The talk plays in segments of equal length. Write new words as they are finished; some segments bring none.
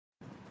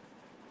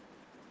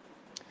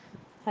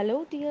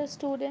Hello, dear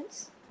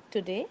students.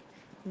 Today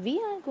we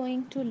are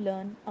going to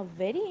learn a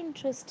very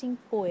interesting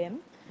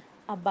poem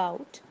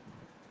about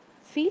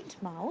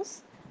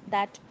Fieldmouse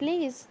that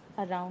plays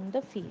around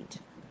the field,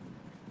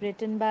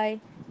 written by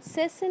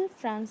Cecil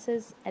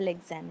Francis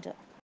Alexander.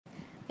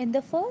 In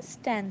the first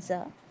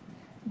stanza,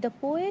 the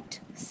poet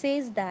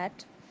says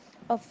that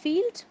a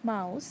field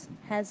mouse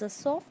has a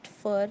soft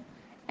fur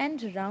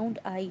and round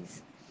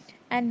eyes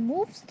and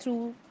moves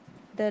through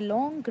the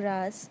long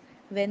grass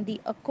when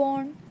the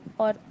acorn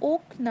or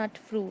oak nut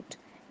fruit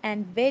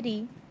and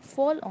berry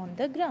fall on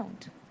the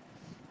ground.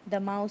 The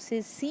mouse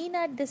is seen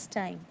at this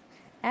time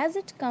as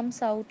it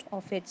comes out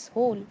of its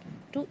hole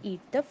to eat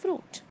the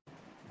fruit.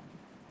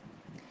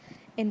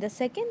 In the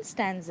second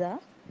stanza,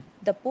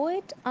 the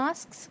poet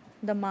asks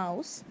the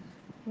mouse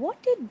what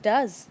it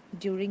does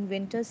during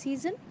winter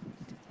season,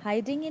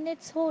 hiding in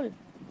its hole.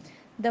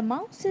 The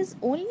mouse is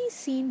only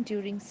seen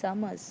during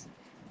summers,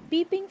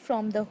 peeping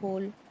from the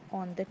hole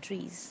on the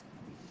trees.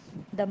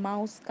 The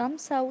mouse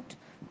comes out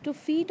to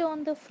feed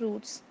on the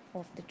fruits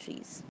of the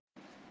trees.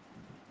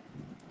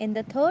 In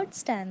the third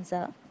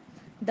stanza,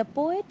 the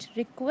poet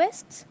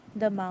requests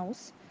the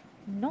mouse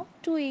not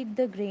to eat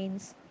the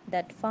grains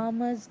that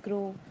farmers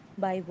grow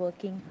by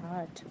working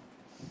hard.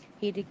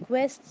 He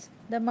requests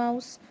the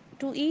mouse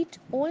to eat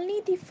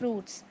only the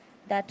fruits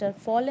that are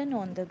fallen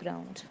on the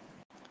ground.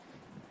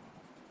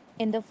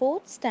 In the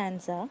fourth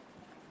stanza,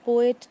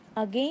 poet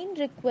again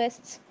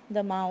requests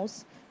the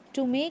mouse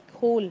to make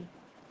hole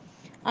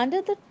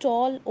under the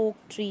tall oak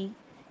tree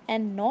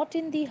and not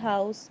in the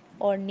house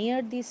or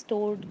near the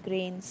stored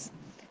grains,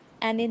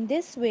 and in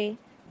this way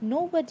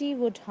nobody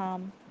would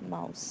harm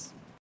mouse.